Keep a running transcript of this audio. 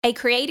A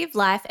Creative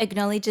Life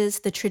acknowledges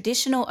the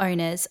traditional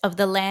owners of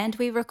the land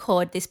we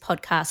record this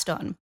podcast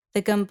on,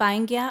 the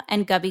Gumbaynggirr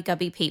and Gubbi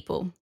Gubbi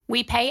people.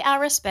 We pay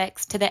our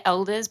respects to the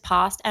elders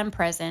past and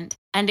present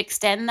and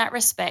extend that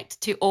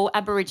respect to all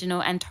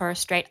Aboriginal and Torres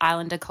Strait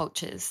Islander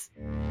cultures.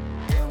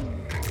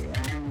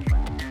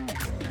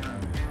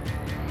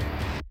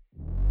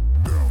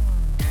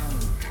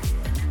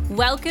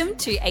 Welcome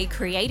to A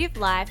Creative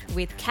Life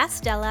with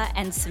Castella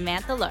and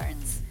Samantha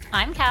Lawrence.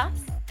 I'm Cass.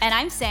 And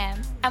I'm Sam.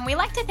 And we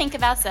like to think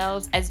of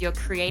ourselves as your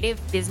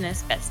creative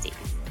business besties.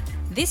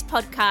 This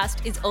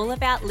podcast is all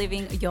about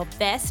living your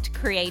best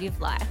creative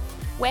life.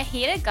 We're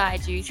here to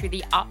guide you through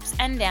the ups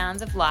and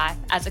downs of life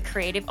as a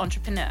creative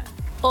entrepreneur.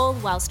 All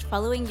whilst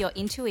following your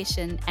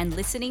intuition and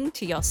listening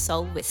to your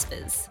soul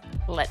whispers.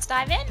 Let's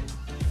dive in.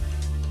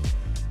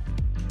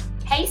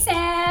 Hey,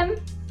 Sam.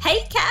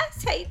 Hey,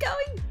 Cass. How you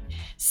going?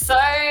 So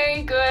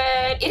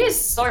good. It is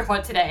so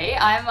hot today.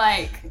 I'm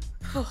like...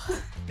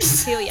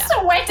 Feel ya.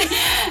 Sweating.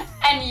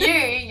 And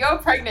you're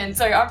pregnant,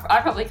 so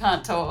I probably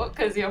can't talk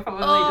because you're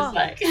probably just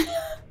like...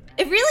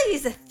 It really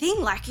is a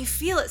thing. Like, you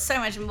feel it so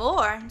much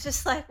more. I'm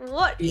just like,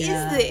 what is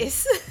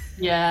this?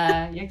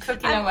 Yeah, you're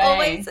cooking I'm away.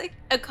 always like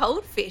a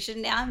cold fish,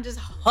 and now I'm just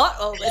hot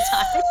all the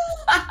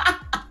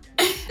time.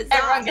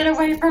 Everyone get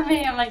away from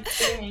me. I'm like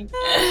steaming.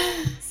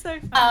 So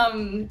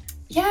fun.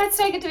 Yeah, it's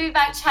so good to be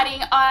back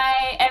chatting.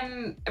 I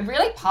am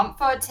really pumped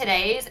for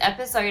today's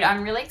episode.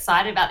 I'm really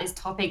excited about this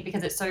topic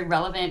because it's so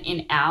relevant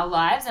in our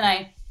lives. And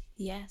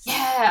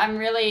I'm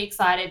really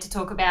excited to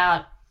talk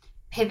about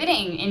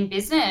pivoting in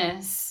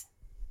business.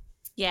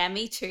 Yeah,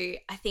 me too.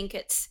 I think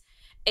it's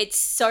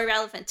so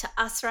relevant to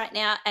us right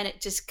now, and it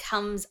just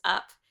comes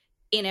up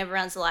in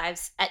everyone's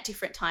lives at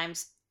different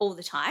times all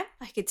the time.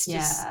 Like, it's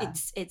just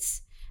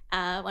it's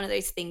one of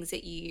those things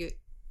that you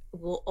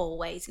will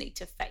always need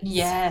to face.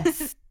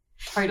 Yes.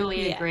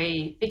 Totally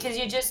agree, because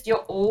you're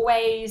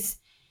always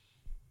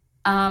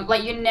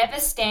you're never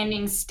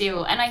standing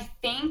still. And I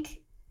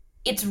think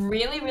it's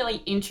really, really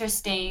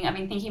interesting. I've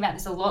been thinking about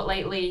this a lot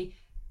lately.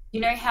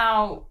 You know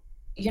how,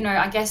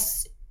 I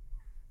guess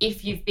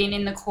if you've been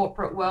in the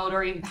corporate world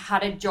or you've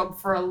had a job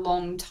for a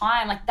long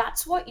time, like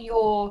that's what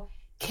you're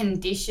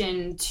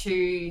conditioned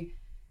to,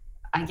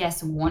 I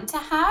guess, want to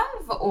have.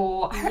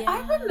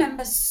 I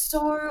remember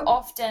so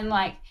often,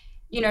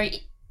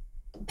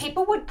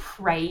 people would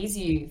praise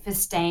you for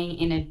staying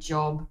in a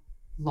job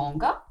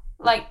longer.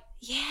 Like,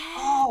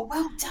 oh,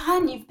 well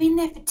done. You've been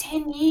there for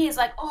 10 years.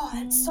 Like, oh,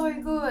 that's so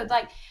good.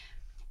 Like,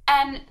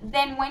 and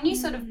then when you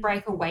sort of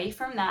break away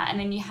from that and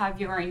then you have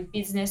your own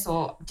business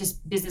or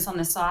just business on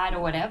the side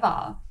or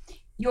whatever,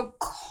 you're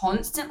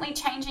constantly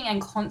changing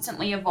and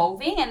constantly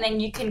evolving, and then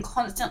you can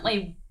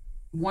constantly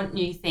want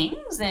new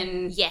things.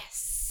 And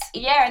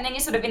yeah, and then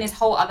you're sort of in this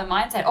whole other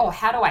mindset. Oh,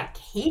 how do I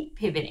keep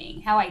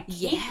pivoting? How I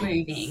keep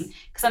moving?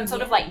 Because I'm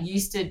sort of like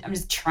I'm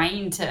just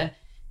trained to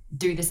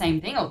do the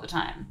same thing all the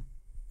time.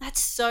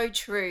 That's so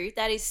true.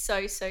 That is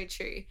so, so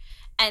true.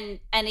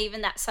 And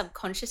even that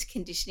subconscious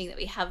conditioning that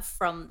we have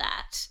from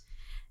that.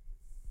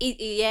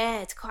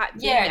 It's quite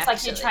big, it's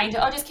like you're trained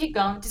to, just keep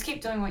going. Just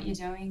keep doing what you're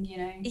doing,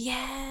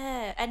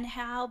 Yeah, and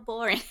how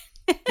boring.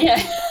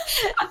 Yeah.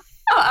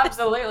 Oh,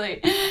 absolutely.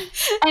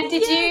 And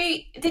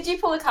did you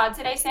pull a card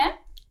today, Sam?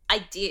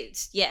 I did,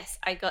 yes.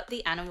 I got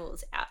the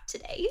animals out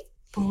today.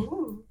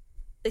 Ooh.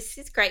 This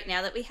is great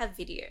now that we have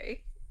video.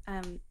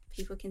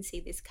 People can see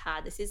this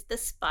card. This is the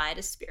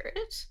spider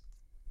spirit,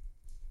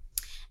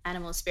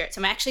 animal spirit. So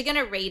I'm actually going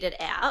to read it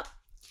out.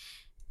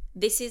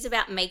 This is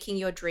about making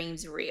your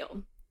dreams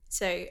real.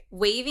 So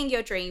weaving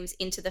your dreams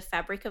into the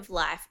fabric of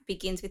life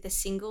begins with a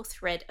single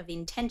thread of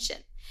intention,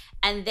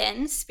 and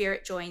then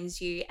spirit joins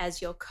you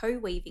as your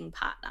co-weaving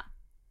partner.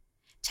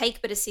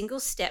 Take but a single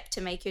step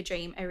to make your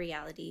dream a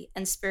reality,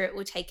 and spirit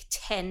will take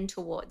 10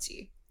 towards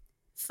you.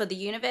 For the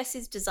universe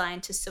is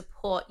designed to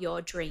support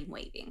your dream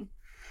weaving.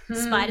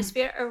 Spider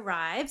spirit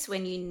arrives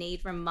when you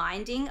need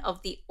reminding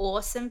of the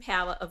awesome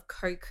power of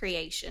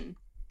co-creation.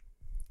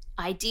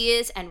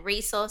 Ideas and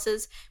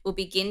resources will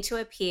begin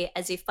to appear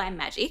as if by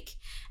magic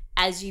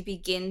as you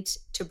begin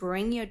to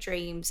bring your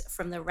dreams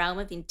from the realm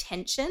of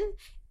intention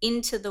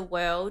into the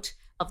world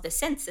of the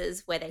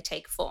senses where they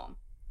take form.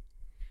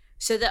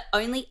 So the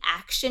only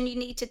action you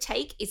need to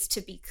take is to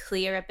be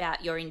clear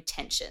about your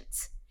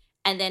intentions,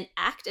 and then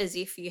act as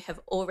if you have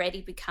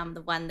already become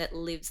the one that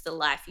lives the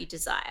life you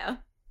desire.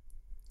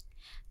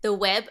 The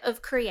web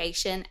of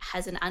creation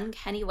has an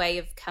uncanny way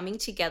of coming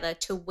together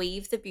to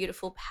weave the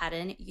beautiful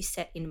pattern you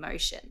set in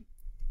motion.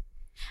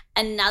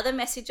 Another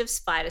message of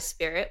spider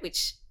spirit,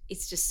 which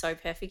is just so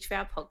perfect for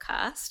our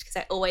podcast, because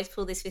I always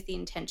pull this with the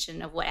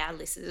intention of what our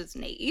listeners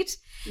need.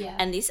 Yeah.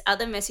 And this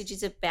other message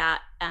is about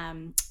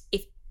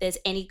if there's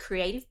any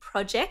creative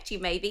project you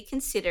may be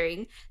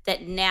considering,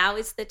 that now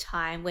is the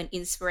time when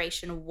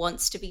inspiration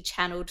wants to be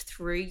channeled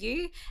through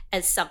you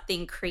as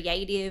something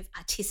creative,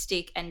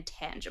 artistic, and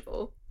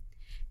tangible.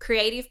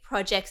 Creative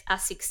projects are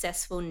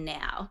successful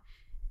now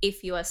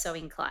if you are so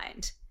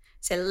inclined.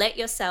 So let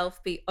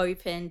yourself be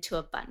open to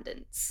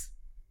abundance.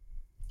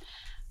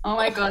 Oh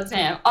my God,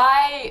 Sam.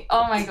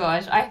 Oh my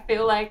gosh. I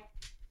feel like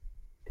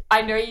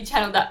I know you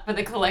channeled that for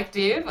the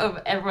collective of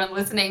everyone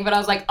listening, but I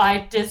was like,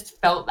 I just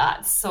felt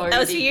that so That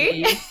was for deeply.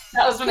 you?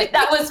 That was for me.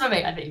 That was for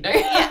me, I think. No?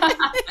 Yeah.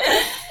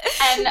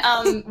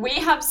 And we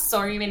have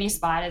so many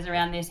spiders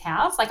around this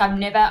house. Like, I've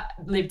never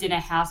lived in a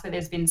house where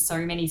there's been so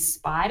many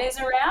spiders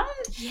around.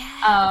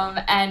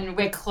 Yeah. And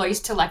we're close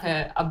to like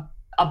a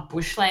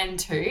bushland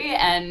too.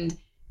 And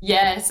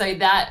yeah, so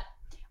that,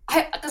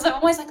 because I'm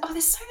always like, oh,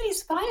 there's so many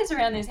spiders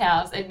around this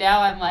house. And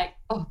now I'm like,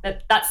 oh,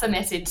 that's the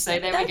message. So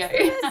there we go.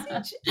 The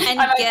message. And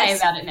I'm okay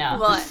about it now.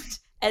 What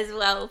as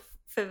well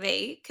for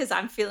me, because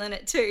I'm feeling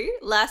it too.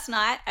 Last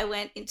night I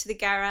went into the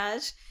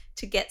garage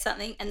to get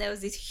something and there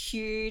was this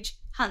huge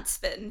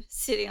huntsman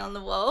sitting on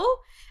the wall.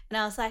 And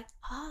I was like,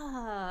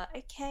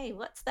 okay,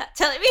 what's that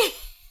telling me?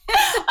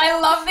 I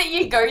love that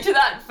you go to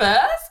that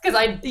first, because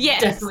I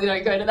definitely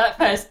don't go to that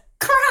first.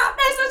 Crap,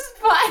 there's a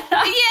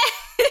spider. Yeah.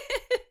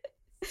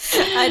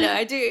 I know,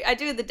 I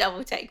do the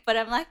double take, but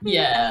I'm like,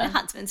 the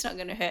huntsman's not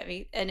going to hurt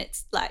me. And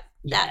it's like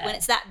that, when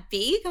it's that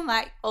big, I'm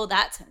like, oh,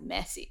 that's a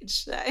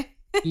message. So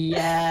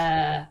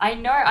yeah, I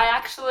know.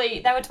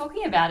 They were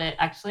talking about it,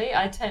 actually.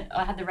 I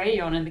had the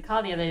radio on in the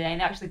car the other day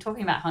and they're actually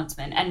talking about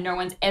huntsmen, and no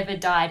one's ever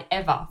died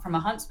ever from a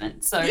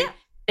huntsman. So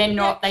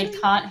they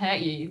can't hurt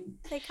you.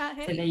 They can't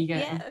hurt you. So there you. you go.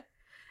 Yeah.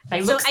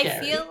 They look scary, I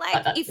feel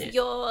like if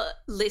you're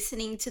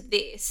listening to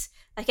this,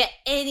 like at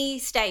any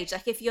stage,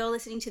 like if you're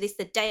listening to this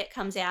the day it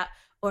comes out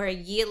or a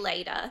year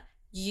later,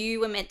 you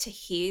were meant to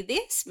hear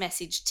this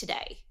message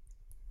today.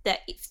 That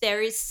if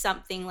there is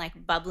something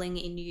like bubbling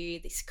in you,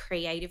 this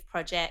creative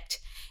project,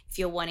 if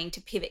you're wanting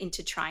to pivot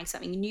into trying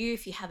something new,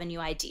 if you have a new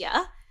idea,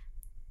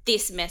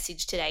 this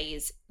message today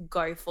is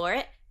go for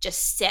it.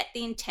 Just set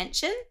the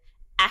intention,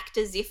 act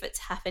as if it's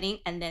happening,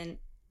 and then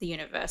the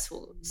universe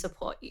will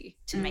support you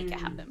to make it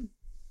happen.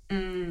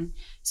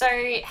 So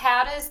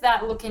how does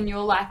that look in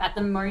your life at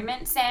the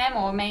moment, Sam?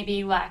 Or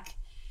maybe like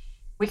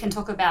we can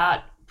talk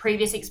about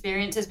previous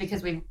experiences,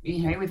 because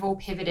we've all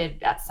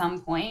pivoted at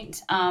some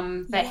point.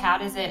 But how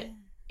does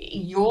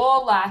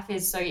your life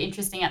is so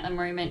interesting at the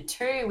moment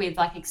too, with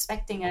like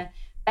expecting a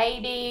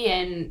baby,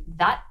 and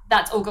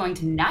that's all going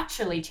to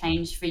naturally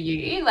change for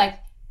you. Like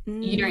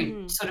you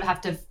don't sort of have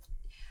to,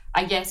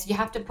 I guess you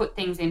have to put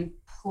things in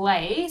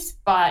place,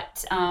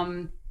 but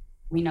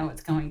we know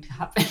it's going to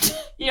happen.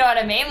 You know what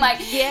I mean? Like,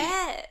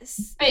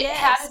 yes. But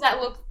how does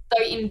that look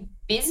though in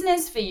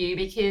business for you?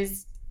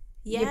 Because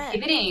you're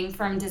pivoting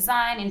from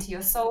design into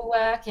your soul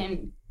work,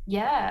 and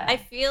I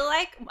feel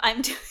like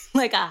I'm doing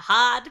like a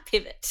hard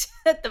pivot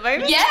at the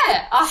moment.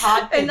 Yeah, a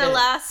hard pivot.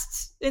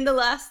 in the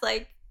last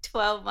like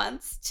 12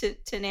 months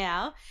to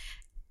now.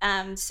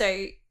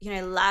 So,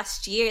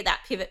 last year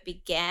that pivot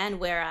began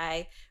where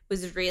I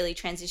was really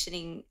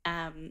transitioning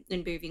and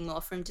moving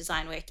more from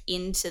design work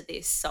into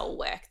this soul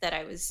work that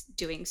I was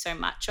doing so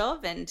much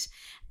of. And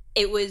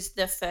it was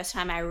the first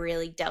time I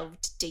really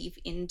delved deep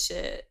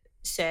into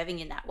serving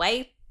in that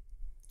way,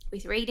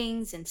 with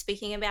readings and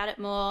speaking about it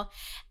more.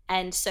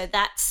 And so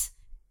that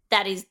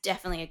is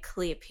definitely a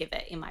clear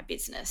pivot in my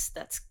business.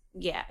 That's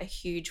a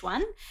huge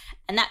one.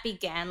 And that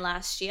began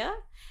last year.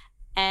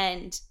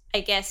 And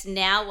I guess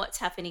now what's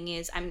happening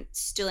is I'm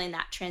still in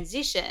that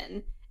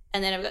transition.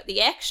 And then I've got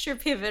the extra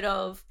pivot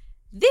of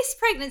this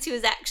pregnancy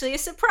was actually a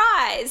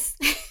surprise.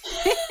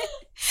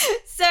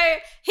 So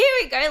here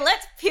we go.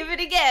 Let's pivot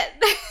again.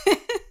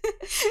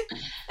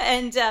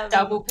 And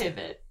double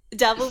pivot.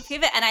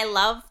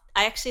 And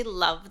I actually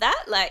love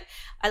that. Like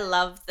I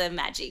love the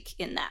magic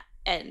in that,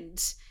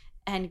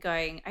 and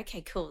going,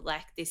 okay, cool.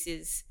 Like this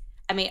is,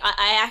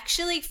 I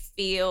actually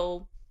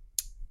feel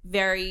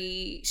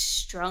very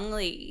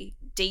strongly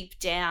deep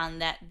down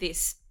that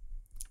this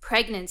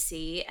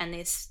pregnancy and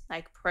this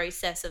like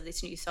process of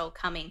this new soul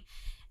coming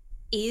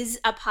is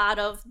a part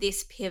of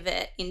this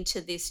pivot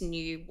into this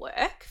new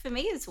work for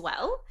me as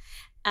well.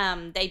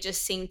 They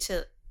just seem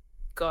to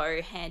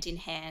go hand in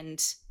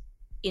hand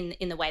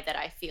in the way that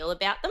I feel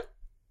about them.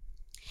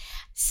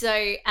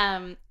 So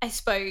I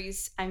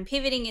suppose I'm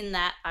pivoting in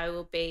that I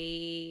will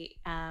be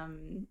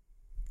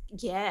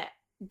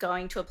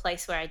going to a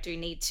place where I do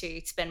need to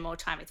spend more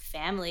time with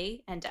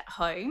family and at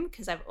home,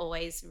 because I've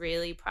always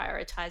really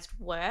prioritized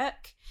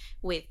work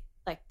with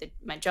like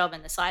my job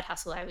and the side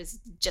hustle. I was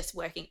just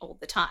working all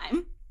the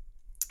time.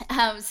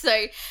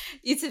 So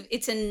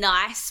it's a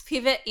nice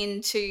pivot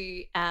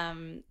into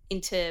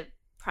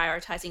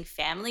prioritizing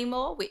family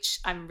more, which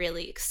I'm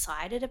really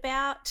excited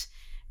about,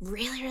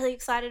 really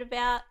excited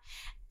about.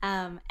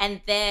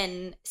 And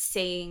then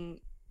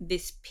seeing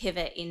this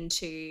pivot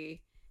into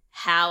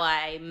how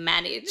I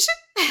manage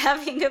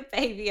having a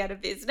baby and a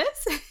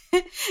business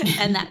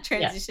and that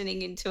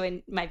transitioning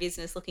into my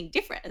business looking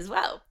different as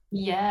well.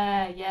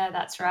 Yeah,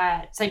 that's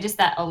right. So just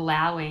that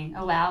allowing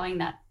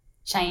that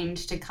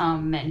change to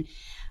come. And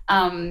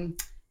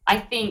I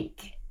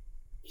think,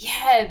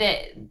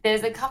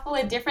 there's a couple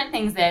of different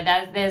things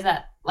there. There's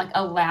that like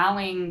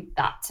allowing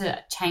that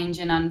to change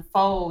and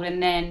unfold.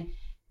 And then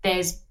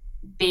there's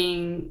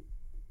being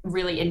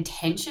really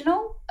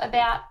intentional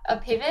about a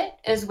pivot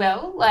as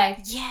well,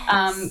 like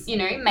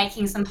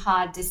making some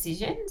hard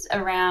decisions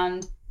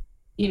around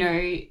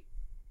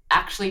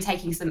actually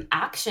taking some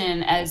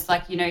action as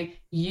like, you know,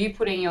 you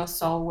putting your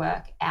soul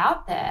work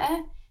out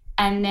there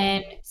and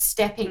then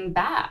stepping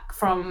back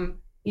from,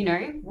 you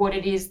know, what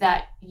it is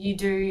that you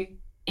do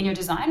in your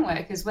design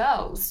work as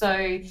well.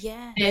 So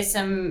there's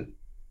some,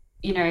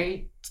 you know,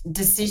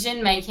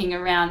 decision making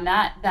around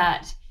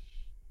that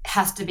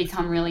has to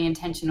become really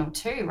intentional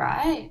too,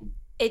 right?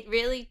 It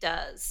really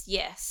does,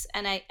 yes.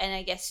 And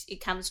I guess it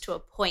comes to a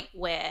point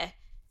where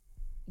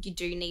you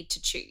do need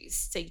to choose.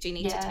 So you do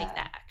need to take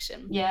that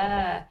action.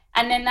 Yeah.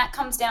 And then that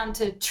comes down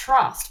to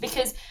trust,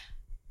 because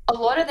a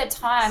lot of the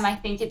time I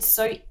think it's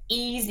so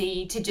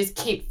easy to just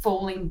keep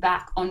falling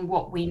back on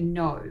what we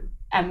know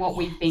and what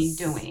we've been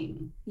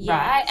doing,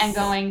 right? And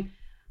going,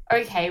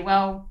 okay,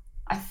 well,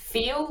 I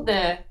feel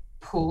the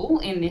pull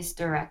in this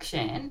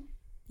direction,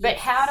 but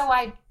how do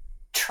I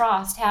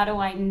trust, how do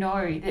I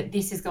know that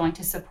this is going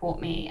to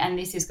support me and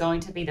this is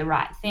going to be the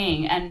right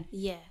thing? And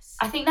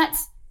I think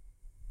that's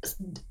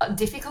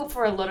difficult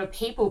for a lot of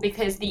people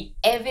because the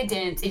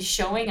evidence is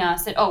showing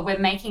us that, oh, we're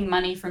making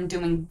money from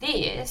doing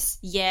this.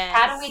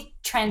 How do we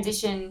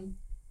transition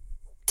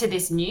to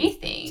this new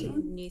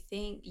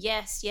thing?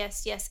 Yes.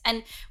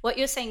 And what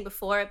you're saying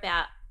before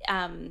about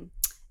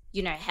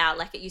you know, how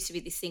like it used to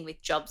be this thing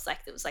with jobs,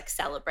 like that was like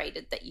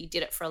celebrated that you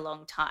did it for a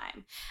long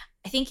time.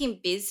 I think in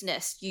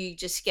business you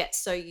just get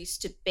so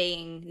used to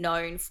being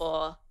known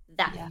for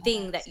that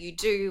thing that you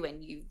do,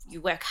 and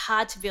you work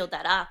hard to build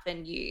that up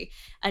and you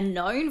are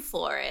known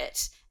for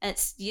it, and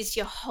it's just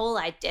your whole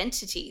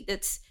identity.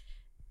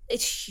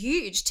 It's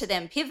huge to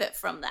then pivot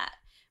from that,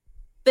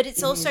 but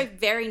it's also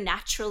very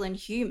natural and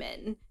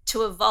human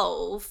to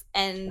evolve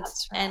and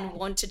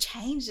want to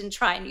change and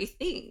try new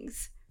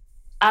things.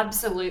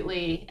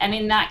 Absolutely. And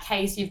in that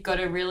case you've got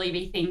to really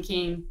be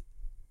thinking,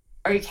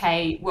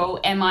 okay, well,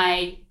 am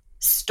I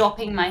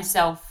stopping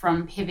myself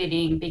from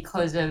pivoting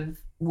because of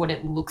what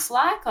it looks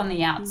like on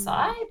the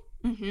outside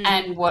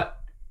and what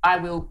I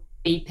will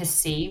be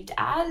perceived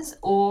as,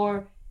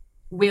 or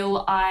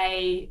will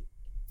I,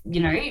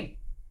 you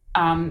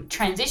know,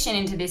 transition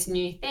into this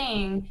new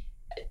thing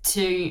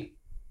to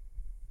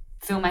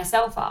fill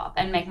myself up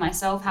and make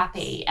myself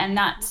happy? And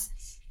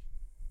that's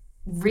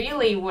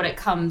really what it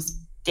comes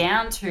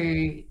down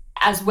to,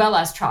 as well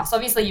as trust.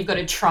 Obviously you've got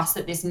to trust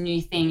that this new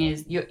thing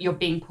is, you're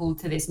being pulled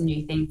to this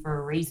new thing for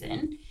a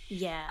reason.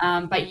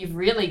 But you've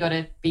really got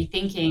to be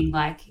thinking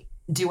like,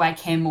 do I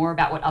care more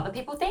about what other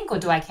people think, or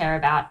do I care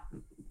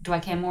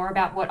more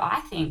about what I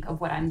think of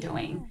what I'm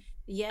doing?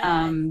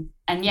 And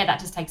that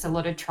just takes a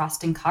lot of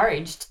trust and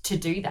courage to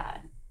do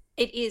that.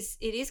 It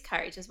is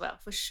courage as well,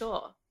 for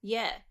sure.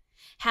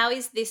 How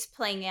is this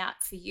playing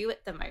out for you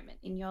at the moment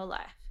in your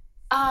life?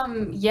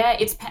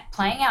 It's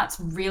playing out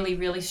really,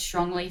 really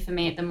strongly for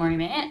me at the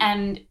moment.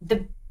 And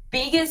the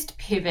biggest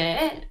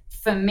pivot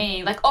for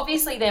me, like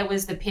obviously there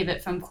was the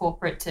pivot from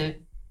corporate to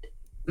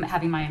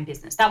having my own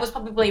business. That was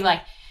probably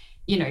like,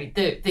 you know,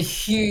 the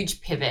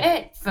huge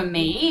pivot for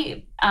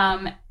me.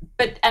 And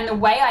the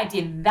way I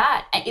did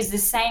that is the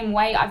same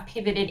way I've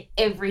pivoted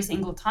every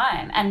single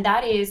time. And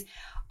that is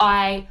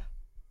I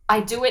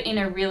do it in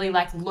a really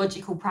like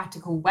logical,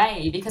 practical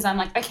way, because I'm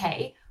like,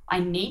 okay, I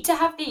need to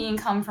have the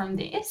income from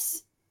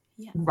this,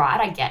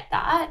 right? I get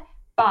that,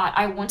 but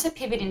I want to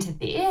pivot into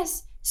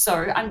this. So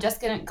I'm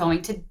just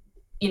going to,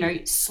 you know,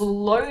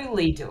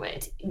 slowly do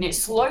it, you know,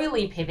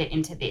 slowly pivot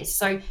into this.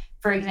 So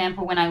for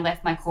example, when I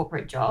left my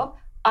corporate job,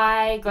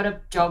 I got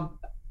a job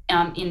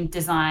in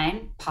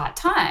design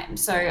part-time.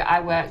 So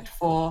I worked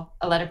for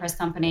a letterpress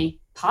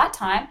company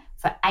part-time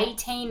for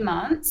 18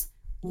 months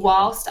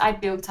whilst I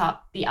built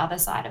up the other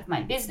side of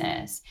my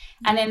business.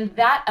 And then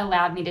that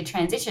allowed me to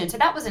transition. So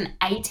that was an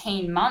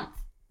 18-month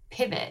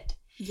pivot.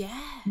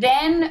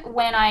 Then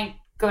when I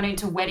got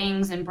into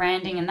weddings and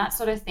branding and that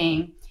sort of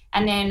thing,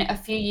 and then a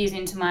few years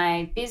into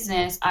my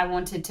business, I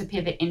wanted to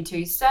pivot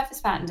into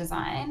surface pattern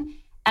design.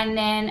 And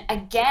then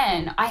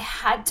again, I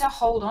had to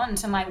hold on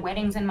to my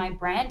weddings and my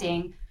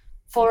branding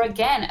for,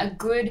 again, a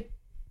good,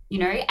 you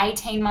know,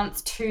 18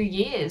 months, 2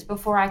 years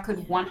before I could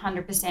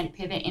 100%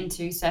 pivot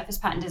into surface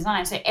pattern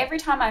design. So every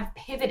time I've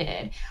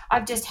pivoted,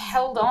 I've just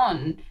held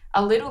on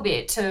a little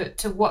bit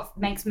to what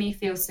makes me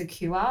feel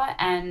secure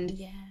and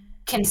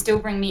can still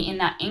bring me in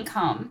that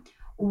income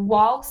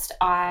whilst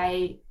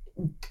I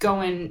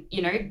go and,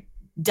 you know,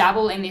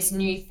 dabble in this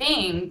new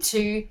thing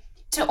to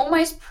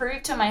almost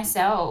prove to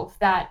myself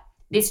that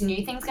this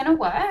new thing's going to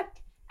work,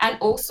 and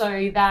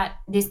also that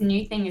this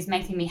new thing is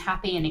making me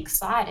happy and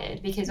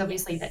excited, because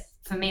obviously that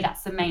for me,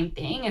 that's the main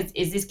thing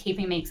is this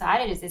keeping me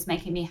excited? Is this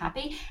making me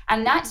happy?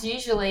 And that's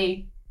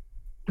usually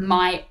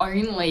my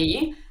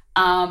only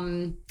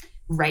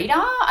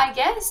radar, I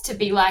guess, to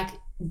be like,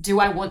 do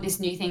I want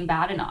this new thing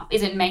bad enough?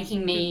 Is it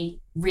making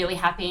me really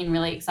happy and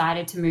really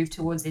excited to move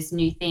towards this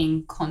new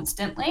thing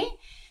constantly?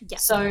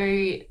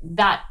 So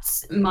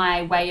that's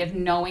my way of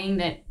knowing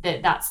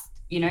that's,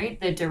 you know,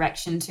 the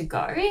direction to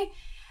go.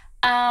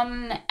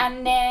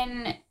 And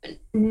then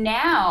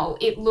now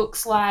it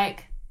looks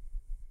like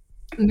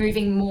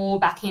moving more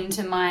back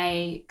into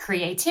my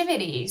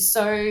creativity.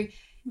 So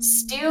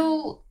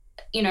still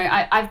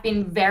I've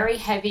been very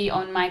heavy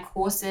on my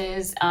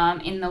courses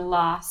in the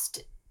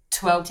last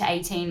 12 to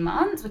 18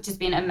 months, which has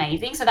been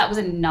amazing. So that was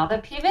another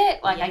pivot.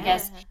 I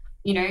guess,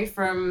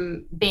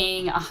 from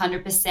being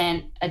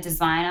 100% a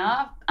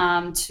designer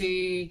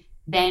to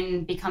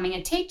then becoming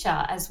a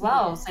teacher as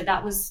well. Yeah. So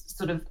that was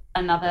sort of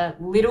another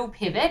little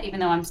pivot, even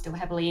though I'm still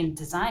heavily in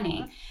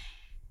designing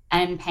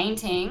and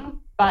painting.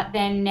 But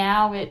then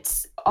now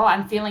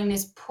I'm feeling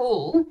this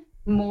pull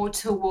more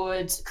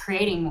towards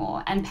creating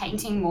more and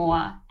painting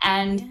more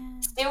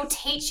and still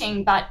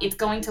teaching, but it's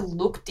going to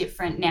look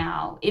different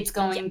now. It's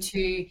going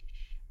to,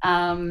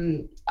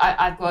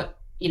 I've got,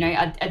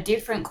 a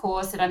different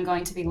course that I'm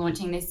going to be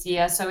launching this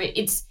year. So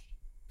it's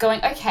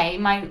going, okay,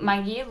 my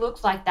year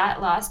looked like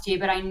that last year,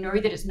 but I know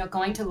that it's not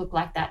going to look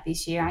like that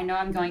this year. I know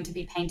I'm going to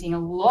be painting a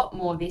lot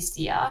more this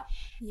year.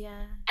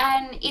 Yeah.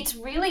 And it's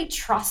really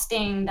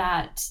trusting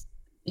that,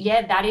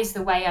 that is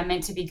the way I'm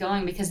meant to be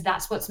going, because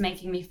that's what's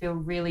making me feel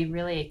really,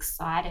 really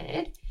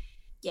excited.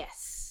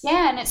 Yes.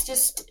 Yeah, and it's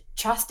just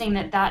trusting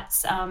that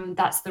that's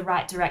the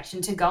right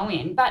direction to go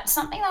in. But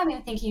something that I've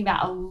been thinking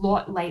about a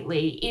lot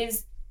lately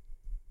is,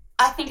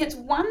 I think it's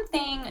one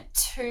thing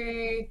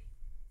to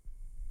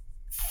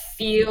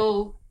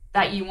feel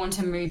that you want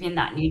to move in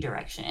that new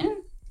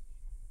direction,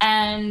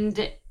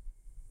 and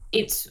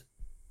it's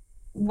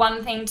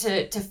one thing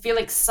to feel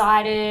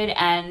excited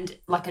and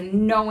like a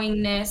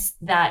knowingness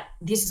that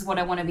this is what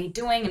I want to be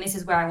doing and this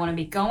is where I want to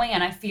be going.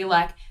 And I feel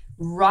like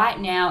right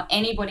now,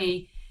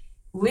 anybody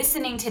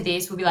listening to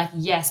this will be like,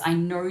 yes, I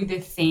know the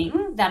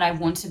thing that I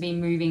want to be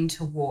moving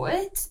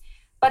towards.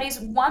 But it's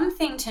one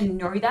thing to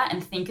know that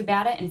and think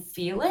about it and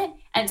feel it,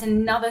 and it's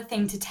another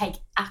thing to take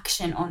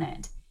action on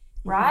it,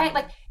 right?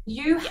 Like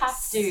you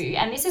have to,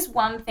 and this is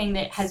one thing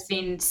that has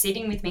been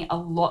sitting with me a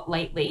lot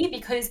lately,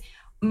 because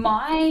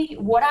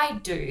what I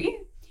do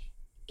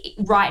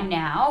right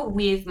now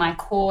with my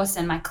course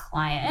and my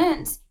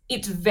clients,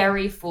 it's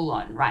very full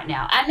on right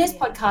now. And this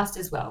podcast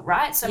as well,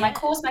 right? So my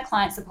course, my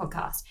clients, the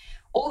podcast,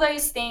 all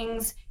those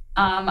things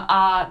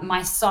are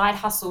my side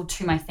hustle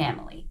to my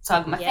family. So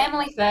I've got my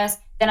family first,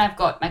 then I've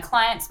got my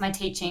clients, my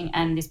teaching,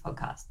 and this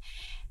podcast.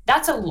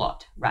 That's a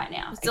lot right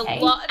now. It's a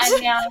lot.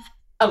 And now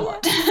a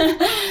lot.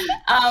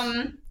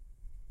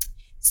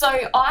 So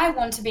I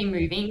want to be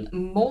moving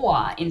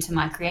more into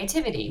my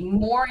creativity,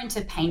 more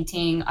into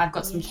painting. I've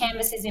got some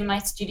canvases in my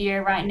studio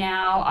right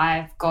now.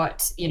 I've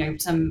got,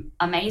 some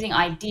amazing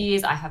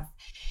ideas. I have,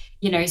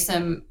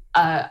 some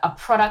a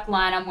product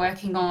line I'm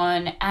working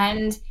on,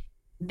 and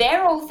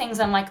they're all things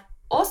I'm like,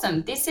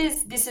 awesome. This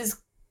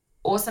is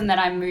awesome that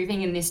I'm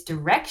moving in this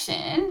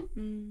direction,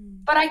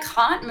 but I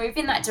can't move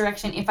in that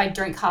direction if I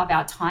don't carve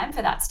out time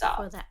for that stuff.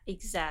 For that,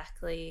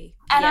 exactly.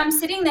 And I'm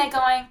sitting there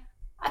going,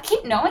 I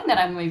keep knowing that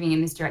I'm moving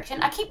in this direction.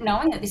 I keep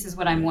knowing that this is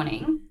what I'm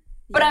wanting,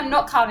 but I'm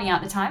not carving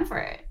out the time for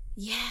it.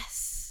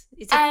 Yes.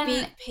 It's a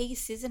big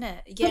piece, isn't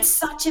it? Yes. It's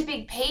such a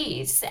big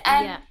piece.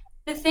 And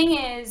the thing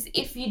is,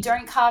 if you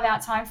don't carve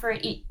out time for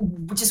it, it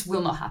just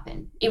will not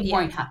happen. It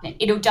won't happen.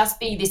 It'll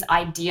just be this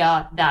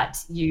idea that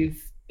you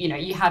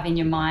have in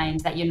your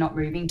mind that you're not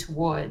moving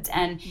towards.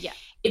 And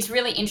it's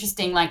really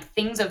interesting,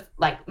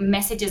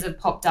 messages have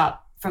popped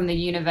up from the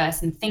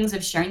universe and things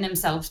have shown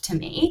themselves to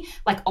me,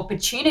 like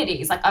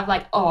opportunities. Like I've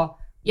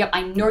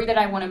I know that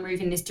I want to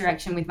move in this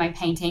direction with my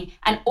painting.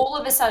 And all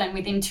of a sudden,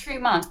 within 2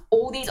 months,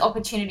 all these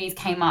opportunities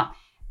came up.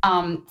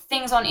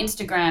 Things on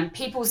Instagram,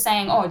 people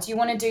saying, oh, do you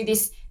want to do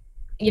this,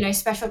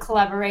 special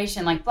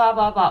collaboration, like blah,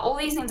 blah, blah. All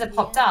these things have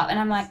popped up. And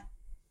I'm like,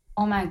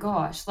 oh my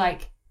gosh,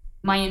 like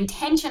my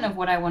intention of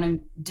what I want to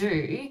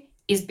do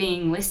is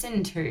being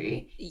listened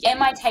to.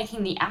 Am I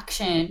taking the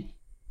action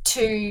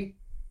to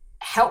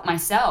help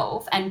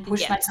myself and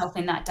push myself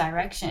in that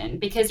direction?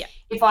 Because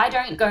if I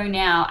don't go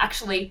now,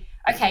 actually,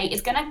 okay,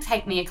 it's going to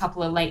take me a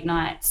couple of late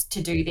nights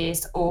to do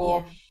this,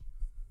 or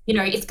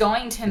it's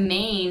going to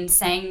mean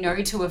saying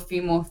no to a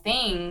few more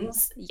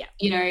things.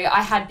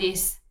 I had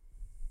this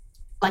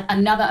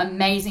another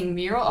amazing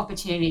mural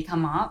opportunity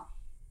come up,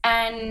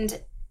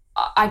 and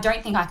I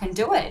don't think I can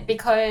do it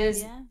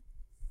because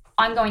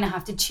I'm going to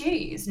have to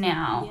choose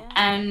now.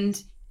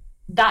 And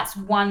that's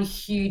one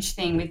huge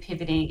thing with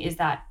pivoting, is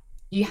that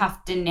you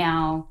have to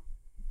now,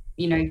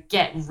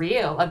 get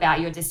real about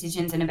your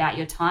decisions and about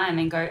your time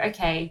and go,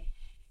 okay,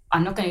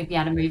 I'm not going to be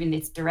able to move in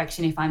this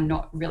direction if I'm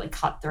not really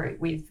cutthroat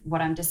with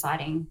what I'm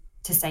deciding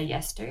to say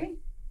yes to.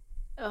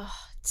 Oh,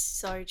 it's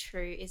so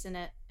true, isn't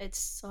it? It's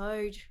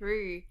so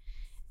true.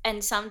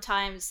 And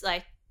sometimes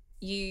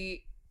you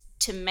need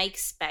to make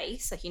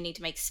space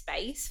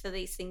for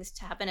these things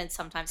to happen. And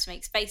sometimes to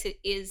make space, it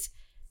is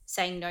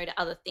saying no to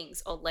other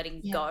things or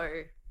letting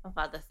go of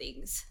other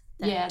things.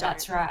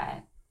 That's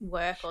right.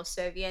 Work or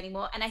serve you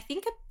anymore. And I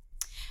think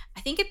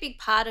a big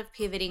part of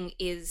pivoting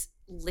is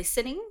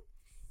listening.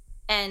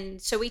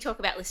 And so we talk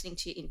about listening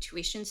to your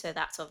intuition. So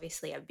that's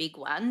obviously a big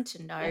one,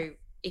 to know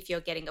if you're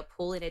getting a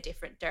pull in a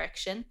different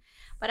direction.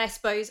 But I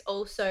suppose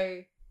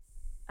also,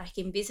 like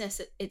in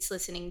business, it's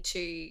listening to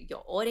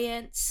your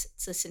audience,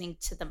 it's listening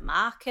to the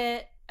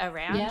market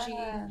around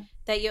you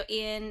that you're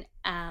in.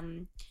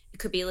 It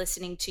could be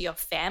listening to your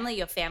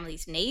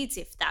family's needs,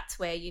 if that's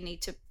where you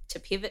need to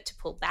pivot, to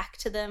pull back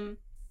to them.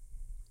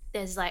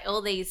 There's like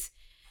all these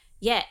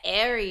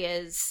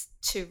areas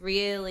to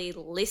really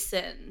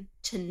listen,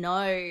 to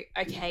know,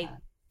 okay,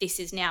 this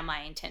is now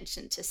my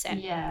intention to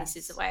send. This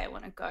is the way I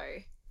want to go.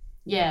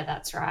 Yeah,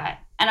 that's right.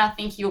 And I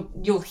think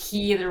you'll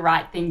hear the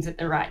right things at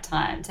the right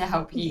time to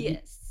help you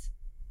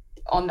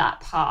on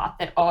that path.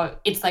 That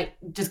it's like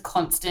just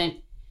constant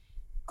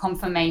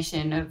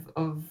confirmation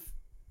of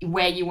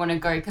where you want to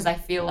go, because I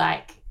feel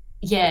like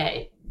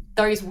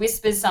those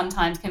whispers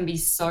sometimes can be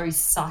so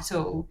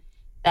subtle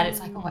that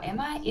it's like,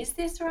 is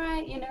this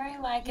right,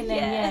 like, and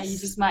then you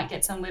just might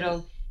get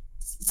someone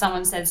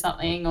says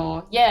something,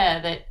 or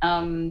that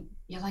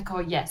you're like,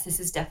 oh yes, this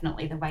is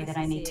definitely the way that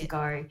I need to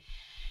go.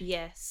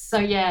 So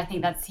I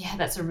think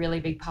that's a really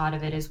big part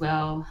of it as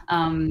well.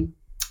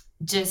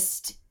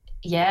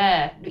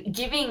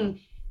 Giving,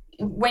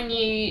 when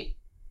you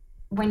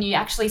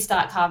actually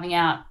start carving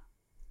out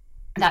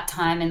that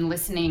time and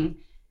listening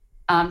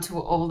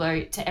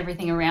to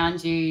everything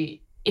around you,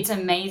 it's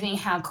amazing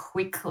how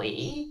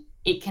quickly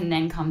it can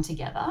then come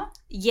together.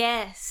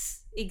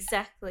 Yes,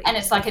 exactly. And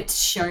it's like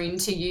it's shown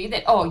to you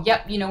that, oh,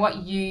 yep, you know what,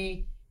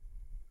 you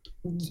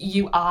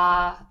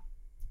are,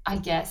 I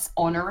guess,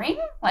 honoring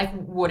like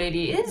what it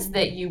is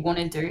that you want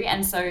to do.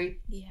 And so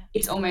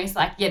it's almost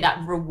like,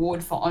 that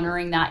reward for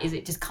honoring that is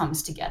it just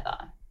comes together.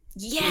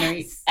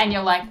 And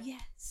you're like,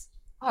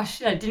 oh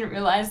shit, I didn't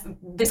realize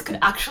this could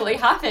actually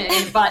happen,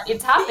 but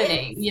it's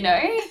happening,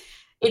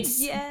 but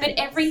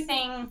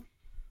everything,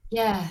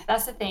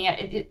 that's the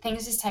thing.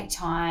 Things just take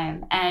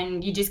time,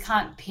 and you just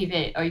can't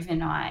pivot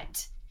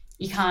overnight.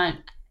 You can't.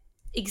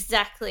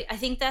 Exactly. I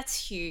think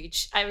that's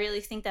huge. I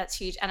really think that's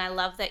huge. And I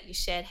love that you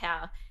shared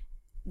how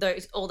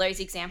all those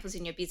examples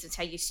in your business,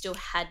 how you still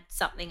had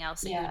something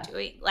else that you're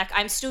doing. Like,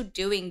 I'm still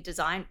doing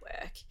design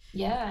work.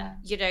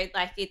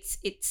 Like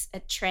it's a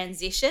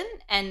transition,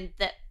 and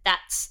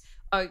that's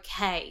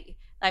okay.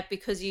 Like,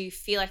 because you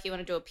feel like you want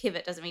to do a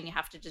pivot doesn't mean you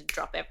have to just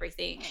drop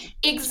everything.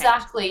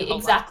 Exactly.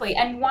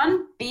 And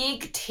one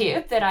big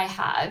tip that I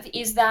have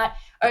is that,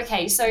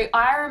 okay, so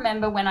I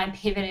remember when I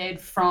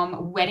pivoted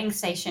from wedding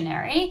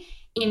stationery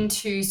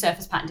into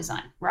surface pattern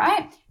design,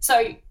 right?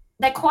 So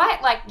they're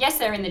quite like, yes,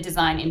 they're in the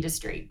design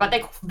industry, but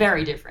they're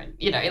very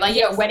different,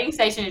 wedding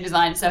stationery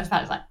design, surface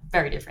pattern design,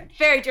 very different.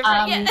 Very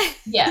different,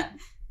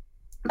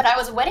 But I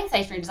was a wedding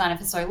stationery designer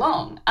for so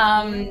long,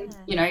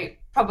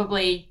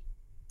 probably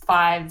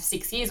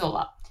 5-6 years all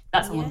up.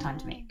 That's a long time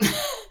to me.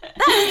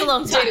 That's a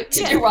long time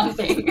to do one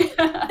thing.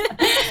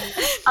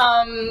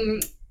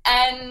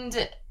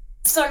 And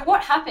so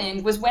what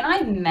happened was, when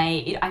I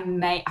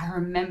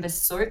remember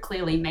so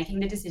clearly making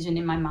the decision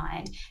in my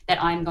mind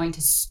that I'm going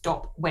to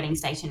stop wedding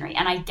stationery,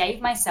 and I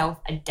gave myself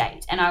a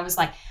date, and I was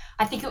like,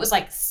 I think it was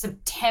like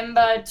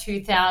September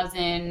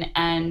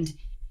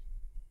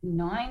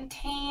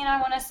 2019,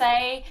 I want to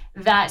say,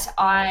 that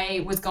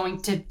I was going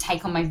to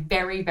take on my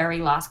very, very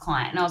last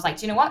client. And I was like,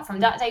 do you know what?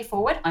 From that day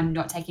forward, I'm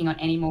not taking on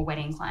any more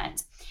wedding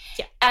clients.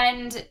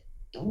 And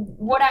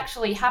what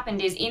actually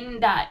happened is,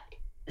 in that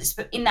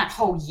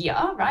whole year,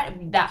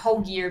 right, that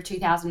whole year of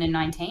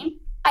 2019,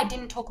 I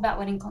didn't talk about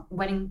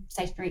wedding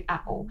stationery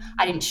at all.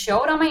 I didn't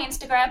show it on my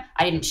Instagram.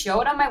 I didn't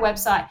show it on my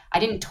website. I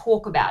didn't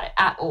talk about it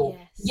at all.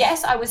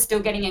 Yes, I was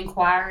still getting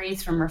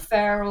inquiries from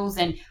referrals,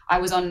 and I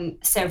was on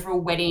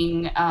several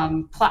wedding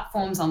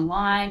platforms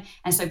online.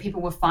 And so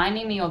people were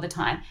finding me all the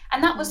time.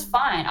 And that was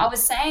fine. I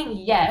was saying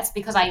yes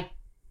because to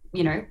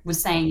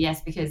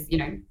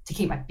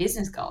keep my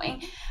business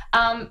going.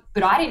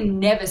 But I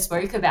never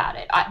spoke about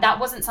it. That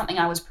wasn't something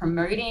I was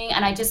promoting.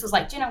 And I just was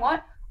like, do you know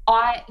what?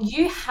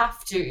 You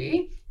have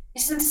to,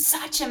 this is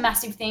such a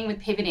massive thing with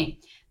pivoting.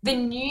 The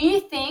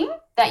new thing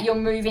that you're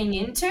moving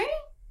into,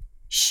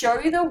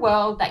 show the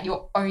world that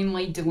you're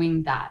only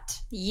doing that.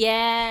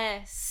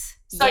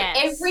 So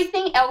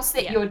everything else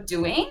that you're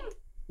doing,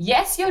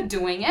 yes, you're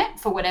doing it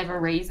for whatever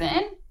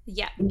reason.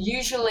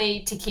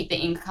 Usually to keep the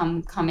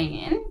income coming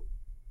in.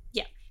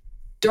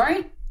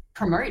 Don't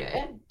promote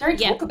it. Don't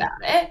talk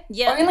about it.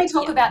 Only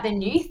talk about the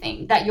new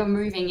thing that you're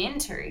moving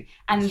into.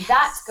 And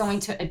that's going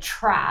to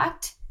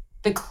attract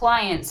the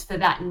clients for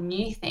that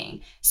new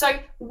thing. So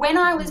when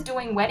I was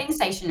doing wedding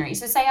stationery,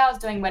 so say I was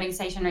doing wedding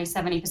stationery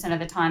 70% of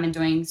the time and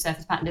doing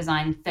surface pattern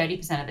design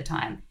 30% of the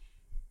time,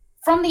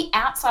 from the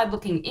outside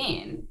looking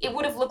in, it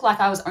would have looked like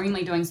I was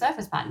only doing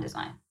surface pattern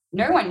design.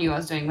 No one knew I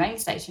was doing wedding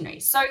stationery.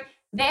 So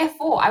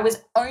therefore, I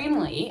was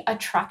only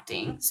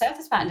attracting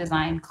surface pattern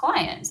design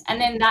clients, and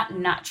then that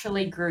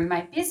naturally grew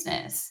my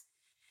business.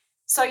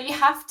 So you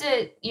have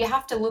to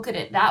look at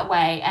it that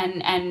way,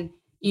 and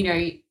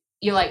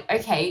you're like,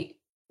 okay,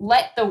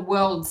 let the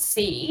world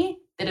see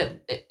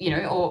that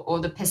or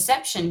the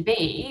perception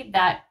be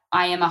that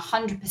I am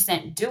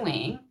 100%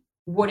 doing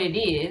what it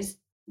is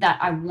that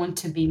I want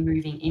to be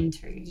moving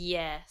into.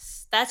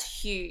 Yes,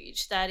 that's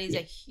huge. That is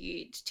a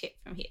huge tip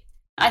from here.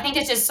 I think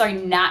it's just so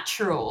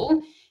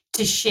natural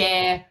to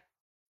share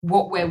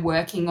what we're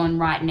working on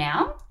right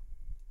now.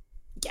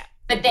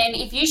 But then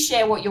if you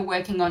share what you're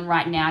working on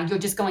right now, you're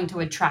just going to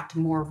attract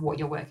more of what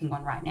you're working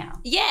on right now.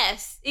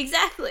 Yes,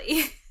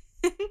 exactly.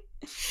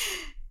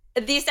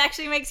 This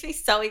actually makes me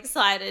so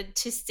excited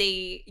to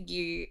see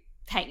you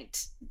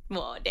paint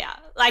more now.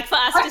 Like for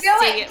us to see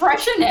like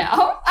pressure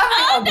now.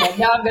 I'm like,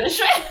 now I'm going to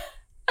share.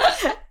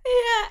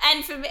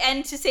 Yeah,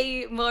 and to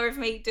see more of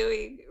me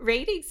doing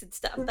readings and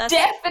stuff. That's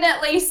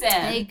definitely,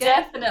 Sam.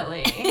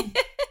 Definitely.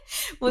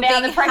 Now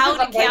the pressure's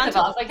on both of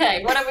us.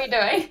 Okay, what are we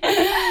doing?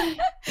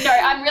 No,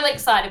 I'm really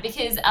excited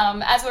because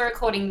as we're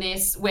recording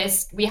this,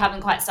 we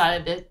haven't quite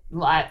started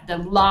the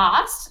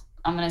last.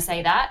 I'm going to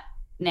say that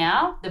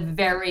now, the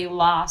very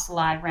last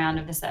live round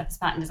of the Surface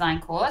Pattern Design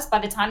course. By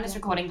the time this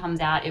recording comes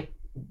out,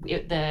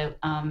 the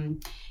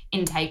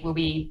intake will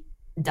be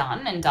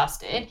done and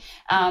dusted.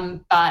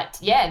 But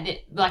yeah,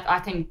 like I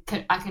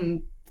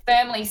can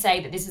firmly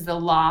say that this is the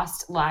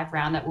last live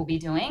round that we'll be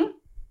doing.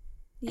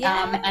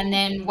 Yeah. And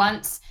then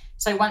once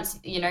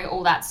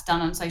all that's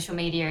done on social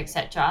media,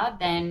 etc.,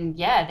 then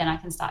I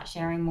can start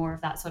sharing more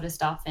of that sort of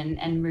stuff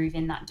and move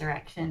in that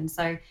direction.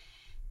 So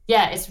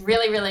yeah, it's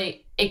really,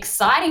 really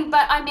exciting.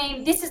 But I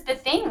mean, this is the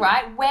thing,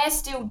 right? We're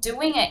still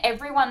doing it.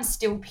 Everyone's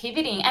still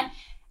pivoting.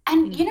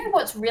 And you know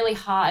what's really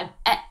hard?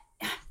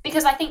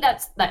 Because I think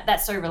that's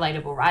so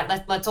relatable, right?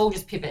 Let's all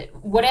just pivot.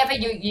 Whatever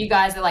you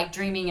guys are like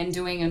dreaming and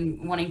doing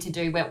and wanting to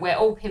do, we're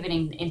all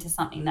pivoting into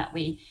something that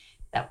we're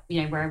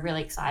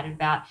really excited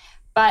about.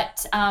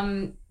 But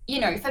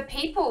for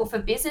people, for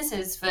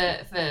businesses,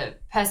 for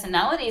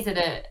personalities that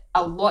are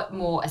a lot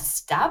more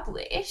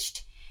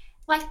established,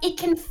 like it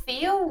can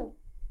feel,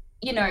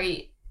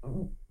 it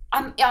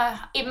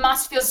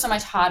must feel so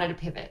much harder to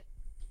pivot,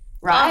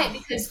 right?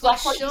 Because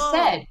like what you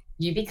said,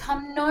 you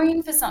become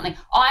known for something.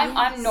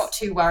 I'm not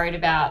too worried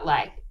about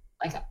like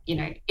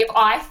if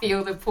I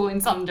feel the pull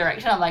in some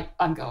direction, I'm like,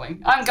 I'm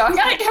going, I don't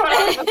care what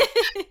I do.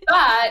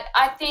 But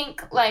I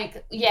think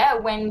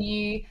when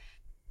you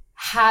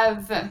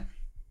have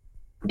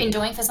been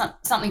doing for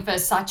something for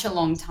such a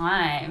long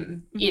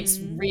time, it's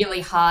really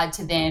hard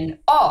to then,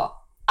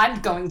 I'm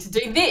going to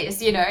do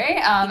this,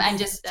 and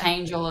just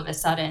change all of a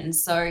sudden.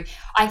 So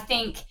I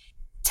think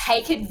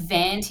take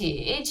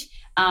advantage.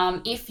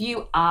 If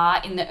you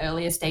are in the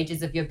earlier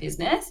stages of your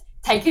business,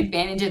 take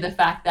advantage of the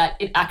fact that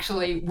it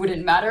actually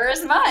wouldn't matter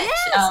as much.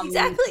 Yes,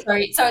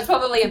 exactly. So it's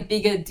probably a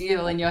bigger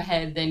deal in your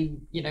head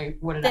than,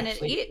 what it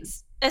actually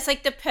is. It's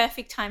like the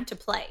perfect time to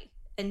play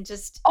and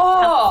just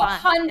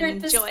have fun 100%.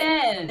 And enjoy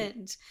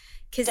it.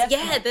 Because,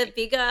 the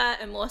bigger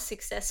and more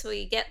successful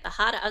you get, the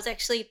harder. I was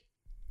actually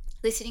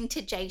listening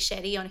to Jay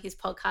Shetty on his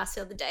podcast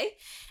the other day,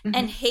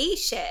 and he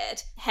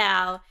shared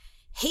how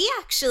he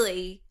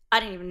actually,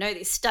 I didn't even know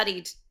this,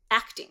 studied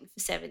acting for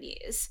 7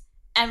 years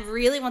and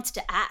really wants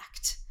to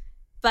act,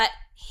 but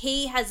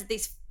he has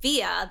this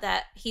fear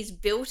that he's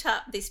built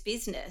up this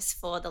business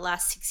for the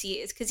last 6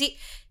 years, because he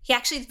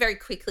actually very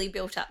quickly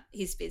built up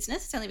his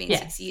business. It's only been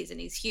 6 years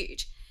and he's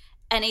huge,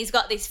 and he's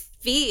got this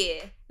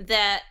fear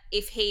that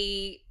if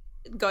he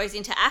goes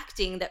into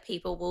acting that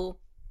people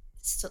will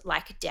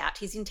doubt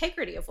his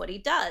integrity of what he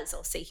does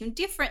or see him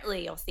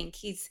differently or think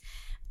he's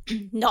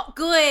not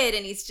good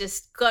and he's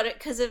just got it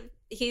because of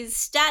his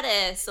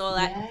status or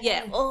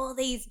all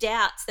these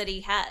doubts that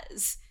he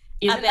has.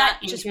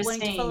 About just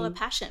wanting to follow a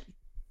passion.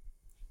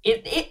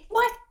 It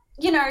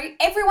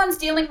everyone's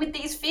dealing with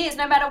these fears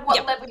no matter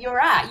what level you're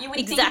at. You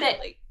would think that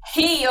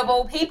he of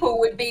all people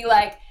would be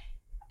like,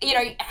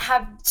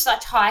 have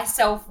such high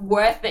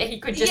self-worth that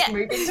he could just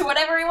move into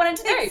whatever he wanted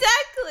to do.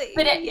 Exactly.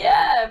 But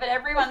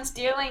everyone's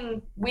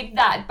dealing with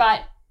that.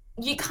 But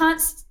you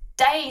can't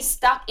stay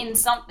stuck in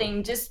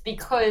something just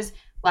because,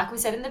 like we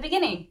said in the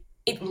beginning,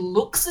 it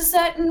looks a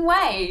certain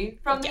way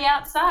from the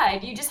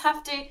outside. You just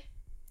have to,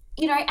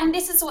 and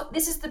this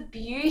is the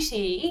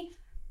beauty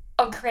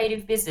of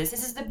creative business.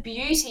 This is the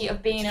beauty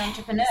of being an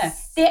entrepreneur.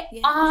 There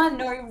are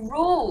no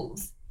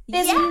rules.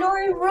 There's no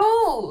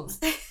rules.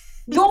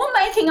 You're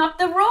making up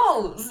the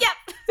rules.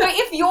 Yep. So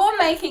if you're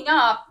making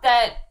up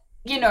that,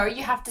 you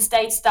have to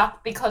stay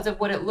stuck because of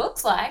what it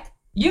looks like,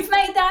 you've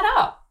made that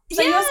up.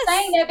 So you're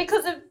staying there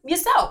because of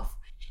yourself,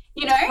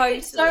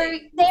 Totally. So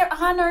there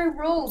are no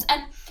rules.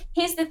 And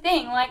here's the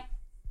thing, like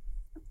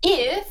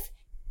if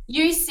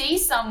you see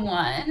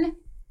someone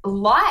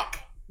like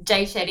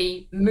Jay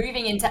Shetty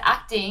moving into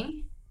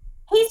acting,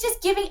 he's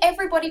just giving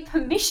everybody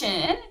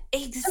permission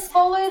to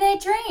follow their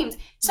dreams.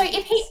 So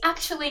if he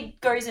actually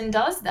goes and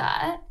does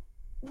that,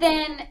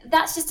 then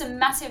that's just a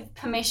massive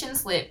permission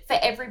slip for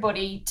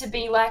everybody to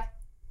be like,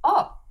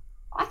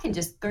 I can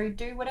just go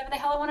do whatever the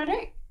hell I want to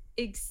do.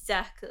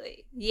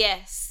 Exactly.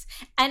 Yes.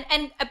 And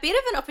a bit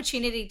of an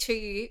opportunity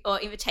to, or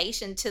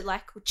invitation to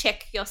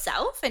check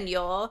yourself and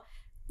your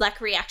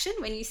reaction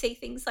when you see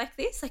things like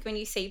this, when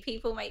you see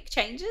people make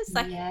changes,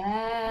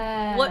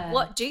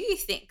 what do you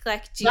think?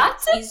 That's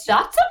a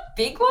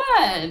big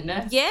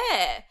one.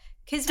 Yeah.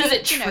 Does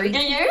it trigger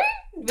you?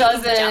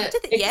 Does it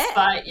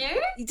excite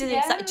you? Does it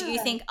excite? Do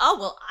you think,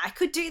 I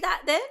could do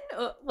that then?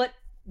 Or what?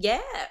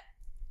 Yeah.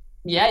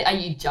 Yeah. Are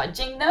you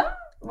judging them?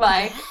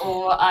 Like,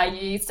 or are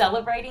you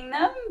celebrating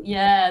them?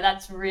 Yeah,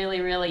 that's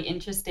really, really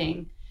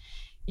interesting.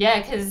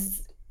 Yeah,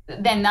 because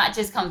then that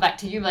just comes back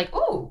to you like,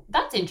 oh,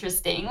 that's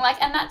interesting.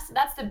 Like, and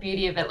that's the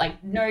beauty of it.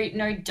 Like,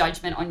 no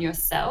judgment on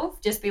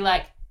yourself. Just be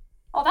like,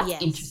 oh, that's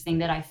Yes. interesting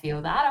that I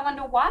feel that. I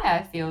wonder why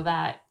I feel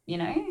that, you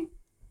know?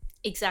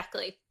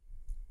 Exactly.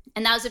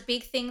 And that was a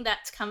big thing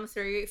that's come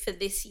through for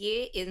this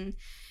year in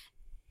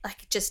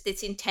like just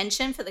this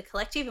intention for the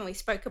collective. And we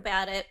spoke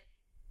about it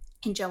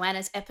in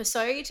Joanna's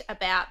episode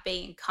about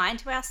being kind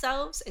to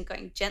ourselves and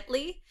going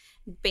gently,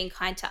 being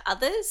kind to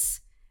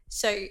others.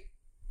 So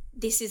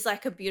this is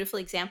like a beautiful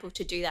example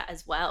to do that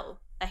as well.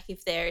 Like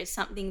if there is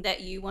something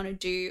that you want to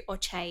do or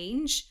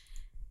change,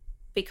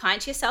 be kind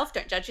to yourself,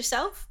 don't judge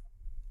yourself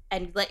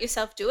and let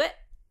yourself do it,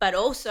 but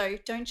also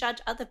don't judge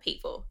other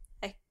people.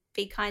 Like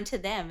be kind to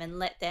them and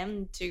let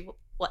them do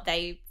what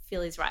they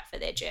feel is right for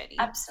their journey.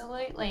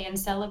 Absolutely. And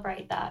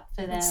celebrate that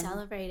for them. And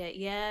celebrate it.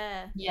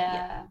 Yeah.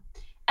 Yeah.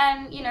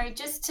 And, you know,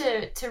 just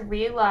to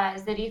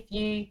realize that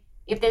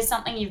if there's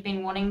something you've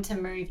been wanting to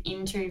move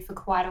into for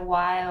quite a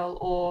while,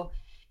 or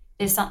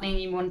there's something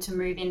you want to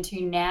move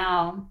into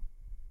now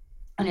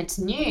and it's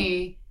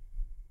new,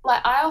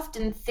 like I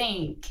often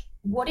think,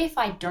 what if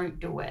I don't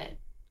do it?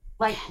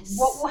 Like,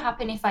 what will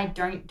happen if I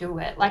don't do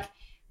it? Like,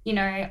 you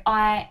know,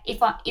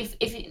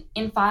 if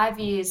in 5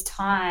 years'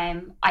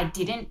 time I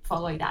didn't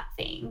follow that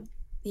thing,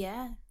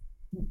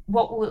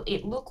 what will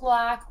it look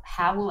like?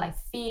 How will I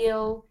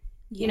feel?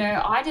 You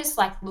know, I just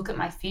like look at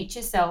my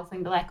future self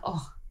and be like,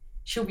 oh,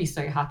 she'll be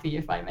so happy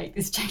if I make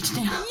this change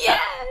now.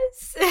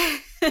 Yes.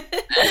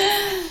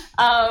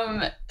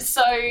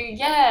 So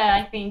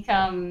yeah, I think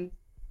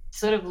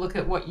sort of look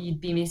at what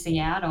you'd be missing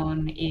out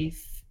on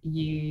if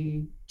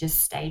you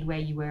just stayed where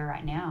you were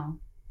right now.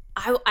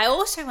 I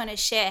also want to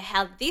share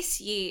how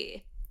this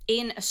year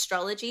in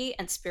astrology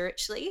and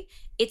spiritually,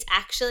 it's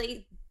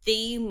actually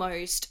the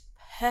most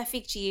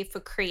perfect year for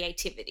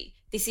creativity.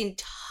 This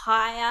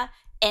entire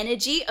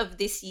energy of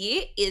this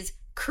year is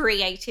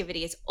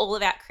creativity. It's all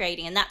about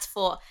creating, and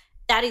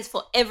that is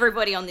for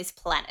everybody on this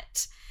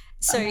planet.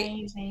 So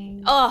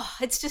amazing. Oh,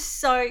 it's just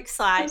so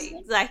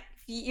exciting. Like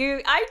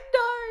I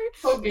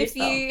know if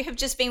you have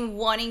just been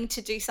wanting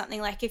to do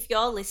something, like if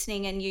you're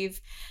listening and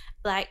you've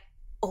like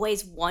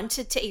always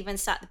wanted to even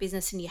start the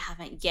business and you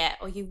haven't yet,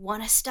 or you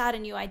want to start a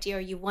new idea,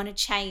 or you want to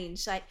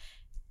change, like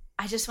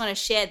I just want to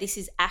share, this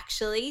is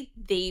actually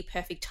the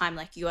perfect time.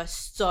 Like you are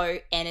so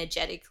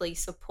energetically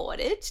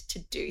supported to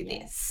do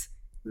this.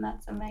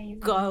 That's amazing.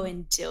 Go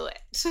and do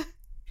it.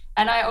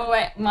 And I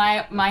always,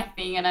 my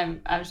thing,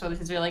 and I'm sure this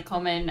is really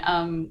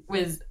common,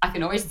 was I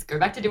can always just go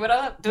back to doing what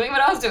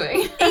I was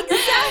doing.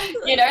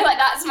 Exactly. You know, like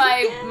that's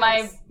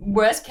my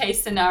worst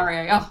case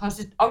scenario. Oh,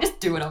 I'll just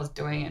do what I was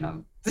doing, and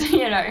I'm,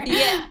 you know,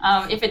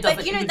 if it doesn't.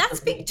 But you know,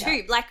 that's big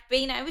too. Like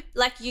being able,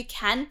 like you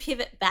can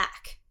pivot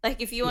back. Like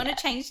if you want to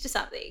change to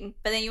something,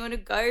 but then you want to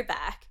go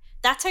back,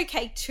 that's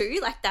okay too.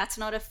 Like that's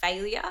not a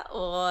failure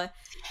or.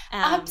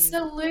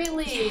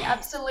 Absolutely.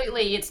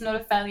 It's not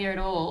a failure at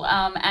all.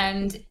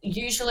 And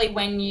usually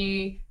when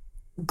you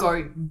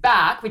go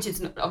back, which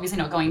is obviously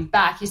not going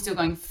back, you're still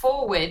going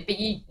forward, but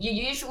you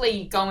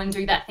usually go and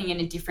do that thing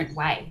in a different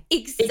way.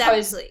 Exactly.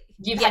 Because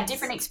you've had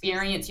different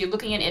experience, you're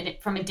looking at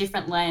it from a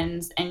different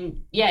lens,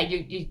 and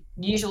you're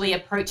usually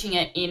approaching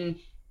it in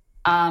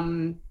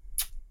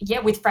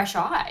with fresh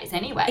eyes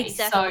anyway.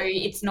 Exactly. So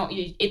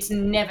it's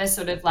never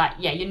sort of like,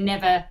 you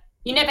never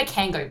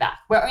can go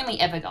back. We're only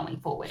ever going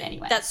forward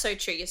anyway. That's so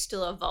true. You're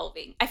still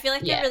evolving. I feel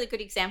like a really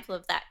good example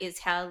of that is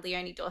how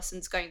Leonie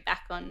Dawson's going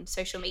back on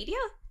social media.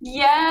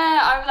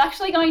 Yeah, I was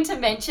actually going to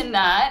mention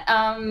that.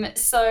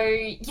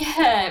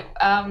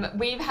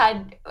 We've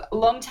had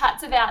long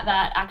chats about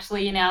that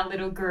actually in our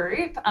little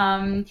group.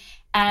 And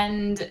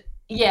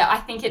yeah, I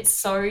think it's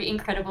so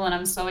incredible, and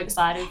I'm so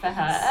excited for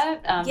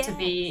her to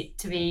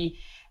be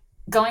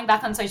going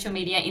back on social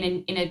media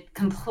in a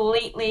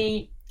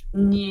completely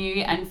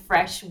new and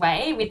fresh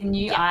way with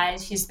new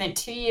eyes. She spent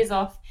 2 years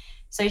off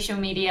social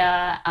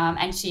media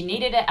and she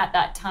needed it at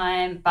that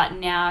time, but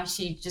now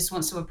she just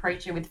wants to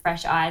approach it with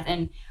fresh eyes,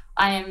 and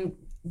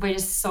we're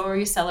just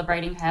so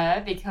celebrating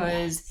her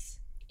because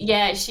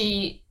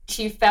she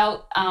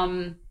felt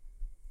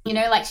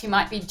like she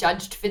might be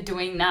judged for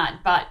doing that,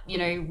 but you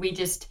know, we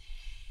just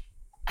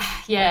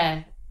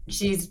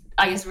she's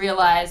I guess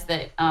realized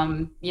that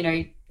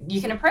you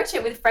can approach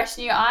it with fresh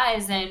new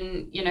eyes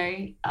and,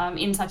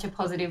 in such a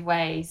positive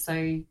way.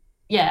 So,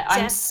 yeah,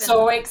 I'm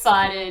so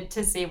excited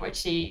to see what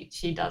she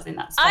does in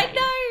that space. I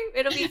know.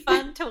 It'll be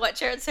fun to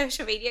watch her on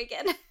social media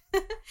again.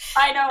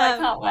 I know. I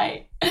can't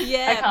wait.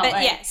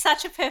 Yeah,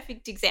 such a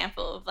perfect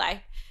example of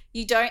like,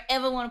 you don't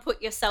ever want to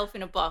put yourself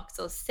in a box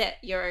or set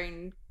your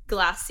own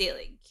glass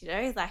ceiling,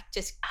 like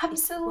just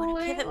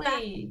absolutely pivot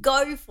back,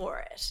 go for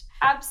it.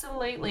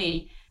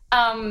 Absolutely.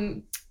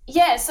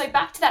 So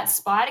back to that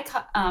spider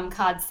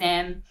card,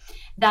 Sam,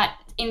 that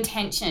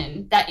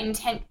intention,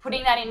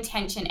 putting that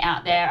intention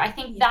out there. I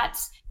think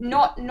that's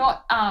not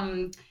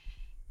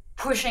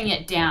pushing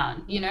it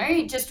down,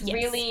 just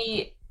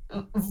really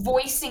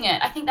voicing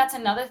it. I think that's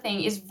another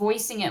thing, is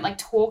voicing it, like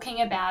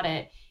talking about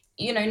it,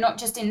 you know, not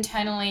just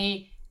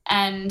internally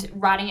and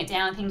writing it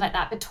down and things like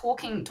that, but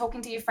talking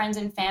to your friends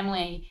and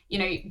family, you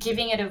know,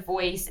 giving it a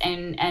voice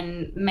and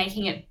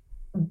making it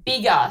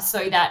bigger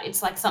so that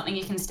it's like something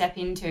you can step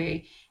into.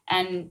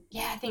 And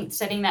yeah, I think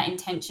setting that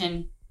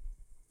intention,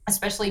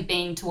 especially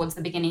being towards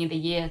the beginning of the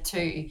year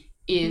too,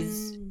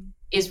 is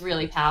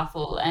really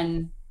powerful.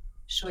 And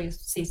sure, you'll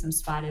see some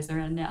spiders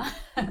around now.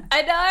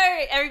 I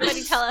know.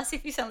 Everybody tell us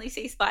if you suddenly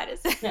see spiders.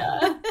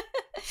 Yeah.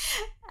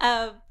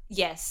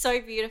 Yes,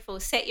 so beautiful.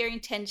 Set your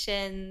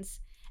intentions.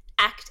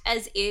 Act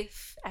as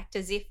if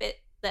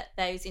that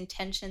those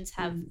intentions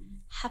have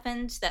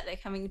happened, that they're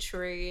coming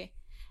true,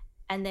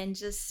 and then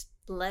just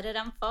let it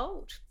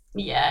unfold.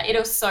 Yeah,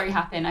 it'll so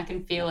happen. I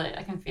can feel it.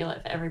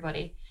 For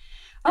everybody.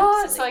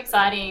 Oh, it's so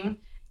exciting.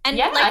 And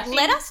like,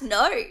 let us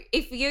know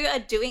if you're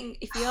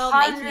 100%.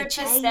 Making a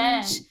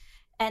change,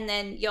 and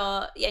then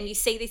you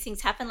see these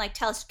things happen. Like,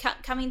 tell us,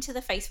 come into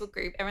the Facebook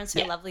group. Everyone's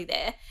so lovely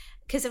there,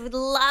 because I would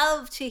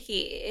love to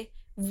hear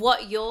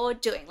what you're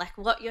doing, like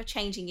what you're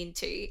changing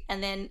into,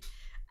 and then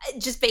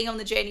just being on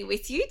the journey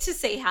with you to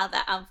see how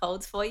that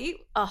unfolds for you.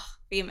 Oh,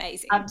 be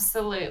amazing.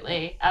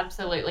 Absolutely.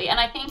 And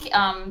I think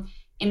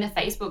in the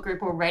Facebook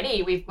group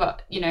already, we've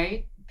got, you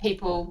know,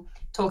 people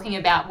talking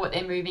about what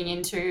they're moving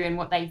into and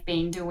what they've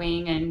been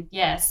doing. And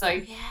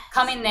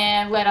come in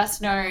there, let us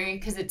know,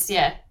 because it's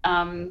you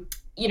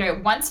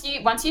know, once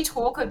you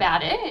talk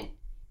about it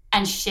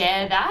and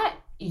share that,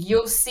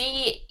 you'll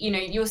see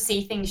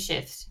things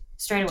shift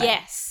straight away.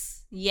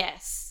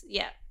 Yes.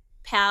 Yeah.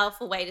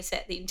 Powerful way to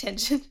set the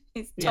intention.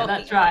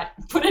 That's right.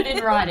 Put it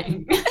in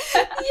writing.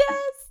 Yes.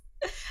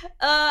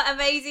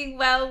 Amazing.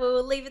 Well,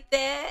 we'll leave it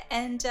there,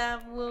 and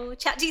we'll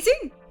chat to you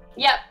soon.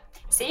 Yep.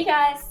 See you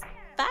guys.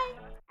 Bye.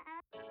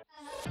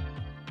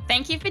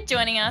 Thank you for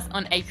joining us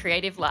on A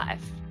Creative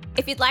Life.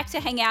 If you'd like to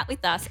hang out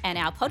with us and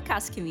our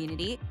podcast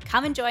community,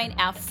 come and join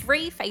our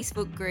free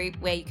Facebook group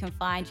where you can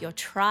find your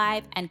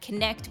tribe and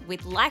connect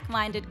with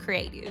like-minded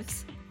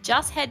creatives.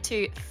 Just head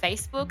to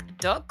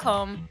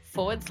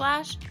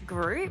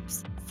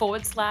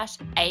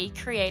facebook.com/groups/A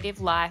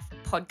Creative Life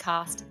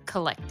Podcast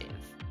Collective.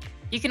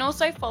 You can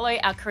also follow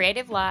our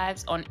creative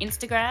lives on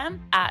Instagram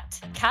at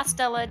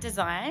Castella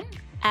Design,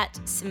 at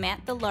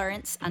Samantha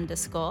Lawrence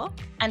 _,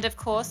 and of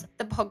course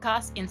the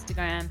podcast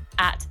Instagram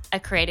at A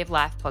Creative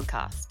Life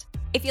Podcast.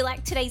 If you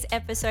like today's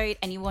episode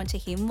and you want to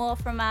hear more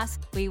from us,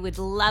 we would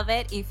love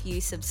it if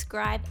you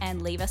subscribe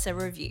and leave us a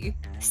review.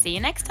 See you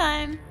next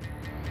time.